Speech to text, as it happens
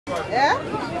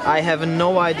Yeah? I have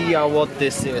no idea what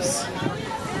this is.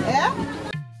 Yeah?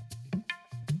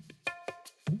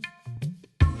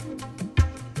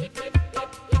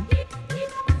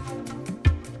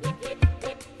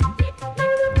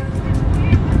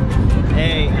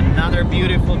 Hey, another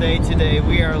beautiful day today.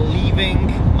 We are leaving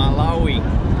Malawi.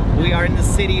 We are in the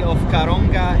city of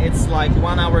Karonga. It's like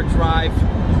 1 hour drive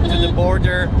to the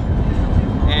border,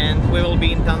 and we will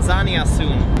be in Tanzania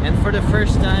soon. And for the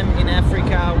first time in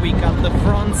Africa, we got the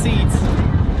front seats,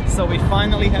 so we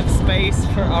finally have space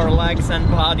for our legs and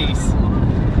bodies.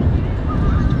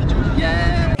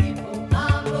 Yeah!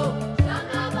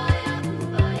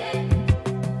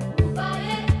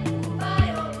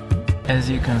 As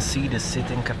you can see, the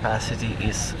sitting capacity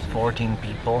is 14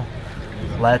 people.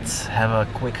 Let's have a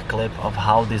quick clip of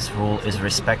how this rule is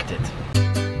respected.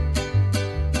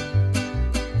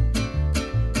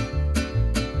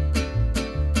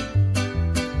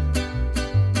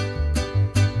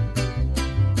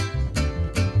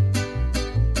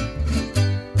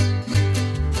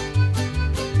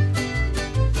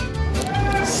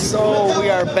 So we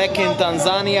are back in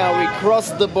Tanzania. We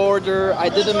crossed the border. I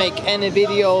didn't make any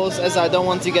videos as I don't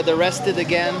want to get arrested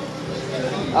again.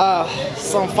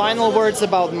 Some final words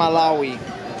about Malawi.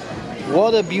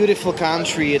 What a beautiful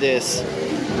country it is.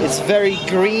 It's very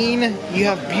green, you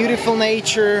have beautiful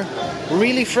nature,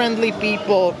 really friendly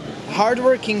people,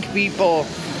 hardworking people.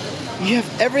 You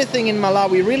have everything in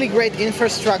Malawi, really great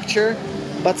infrastructure,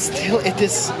 but still it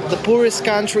is the poorest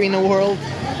country in the world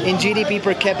in GDP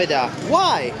per capita.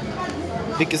 Why?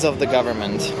 Because of the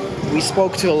government. We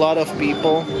spoke to a lot of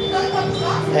people,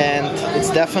 and it's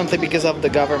definitely because of the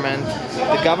government.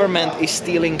 The government is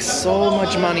stealing so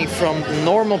much money from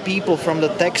normal people, from the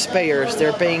taxpayers.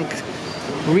 They're paying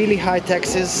really high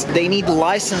taxes. They need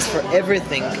license for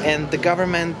everything, and the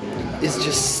government is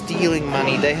just stealing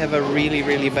money. They have a really,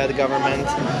 really bad government.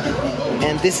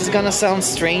 And this is gonna sound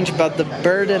strange, but the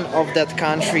burden of that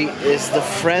country is the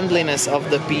friendliness of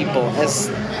the people. As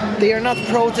they are not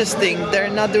protesting, they're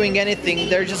not doing anything,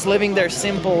 they're just living their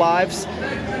simple lives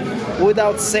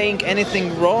without saying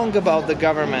anything wrong about the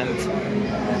government.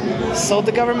 So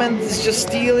the government is just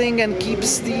stealing and keeps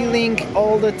stealing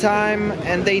all the time,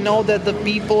 and they know that the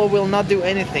people will not do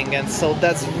anything, and so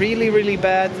that's really, really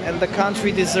bad, and the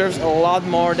country deserves a lot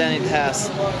more than it has.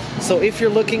 So if you're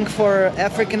looking for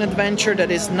African adventure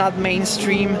that is not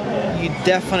mainstream, you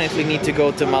definitely need to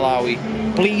go to Malawi.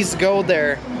 Please go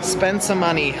there, spend some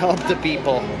money, help the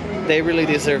people. They really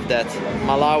deserve that.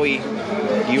 Malawi,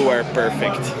 you are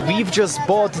perfect. We've just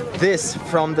bought this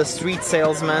from the street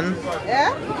salesman.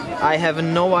 Yeah? I have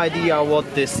no idea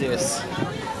what this is.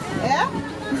 Yeah?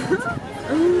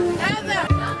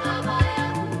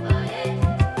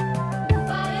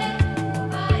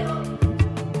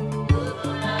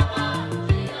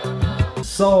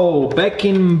 So, back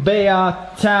in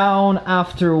Beja town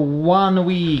after 1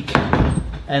 week.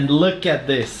 And look at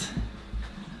this.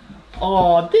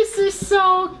 Oh, this is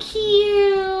so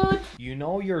cute! You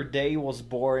know your day was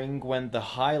boring when the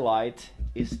highlight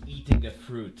is eating a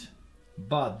fruit.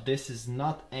 But this is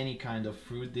not any kind of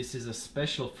fruit, this is a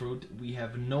special fruit. We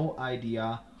have no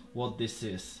idea what this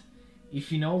is.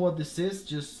 If you know what this is,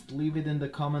 just leave it in the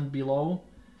comment below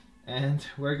and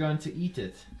we're going to eat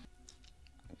it.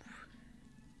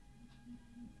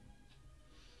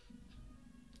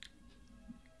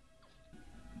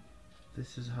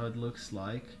 This is how it looks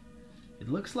like. It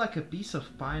looks like a piece of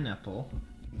pineapple.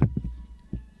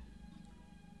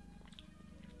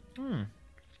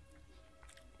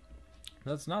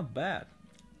 That's not bad.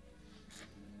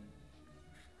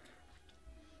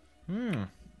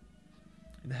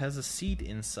 It has a seed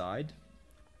inside.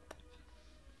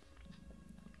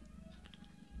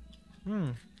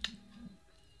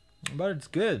 But it's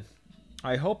good.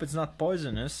 I hope it's not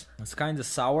poisonous. It's kind of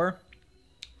sour.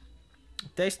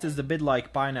 Taste is a bit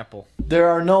like pineapple. There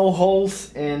are no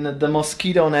holes in the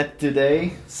mosquito net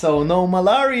today, so no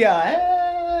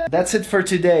malaria. That's it for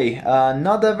today.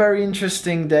 Not a very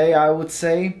interesting day, I would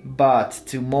say, but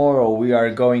tomorrow we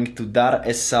are going to Dar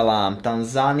es Salaam,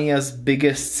 Tanzania's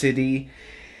biggest city.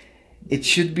 It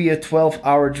should be a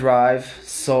 12-hour drive,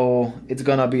 so it's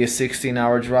gonna be a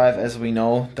 16-hour drive, as we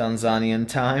know, Tanzanian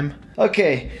time.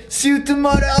 Okay, see you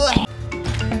tomorrow.